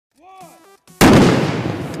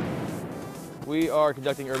We are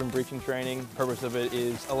conducting urban breaching training. The purpose of it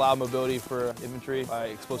is allow mobility for infantry by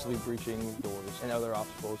explosively breaching doors and other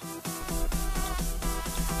obstacles.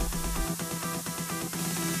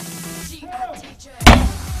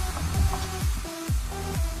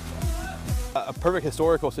 A perfect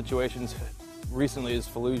historical situation recently is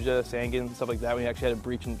Fallujah, Sangin, stuff like that. We actually had a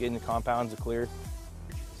breach and get into compounds to clear.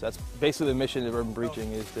 So that's basically the mission of urban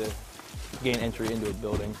breaching, is to gain entry into a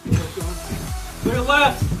building. Clear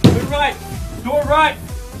left, clear right, door right.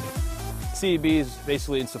 CEB is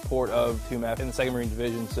basically in support of 2MEF in the 2nd Marine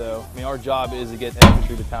Division, so our job is to get an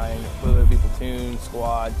infantry battalion, whether it be platoon,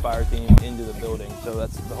 squad, fire team, into the building. So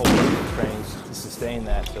that's the whole purpose of training, is to sustain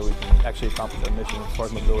that so we can actually accomplish our mission as far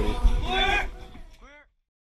as mobility.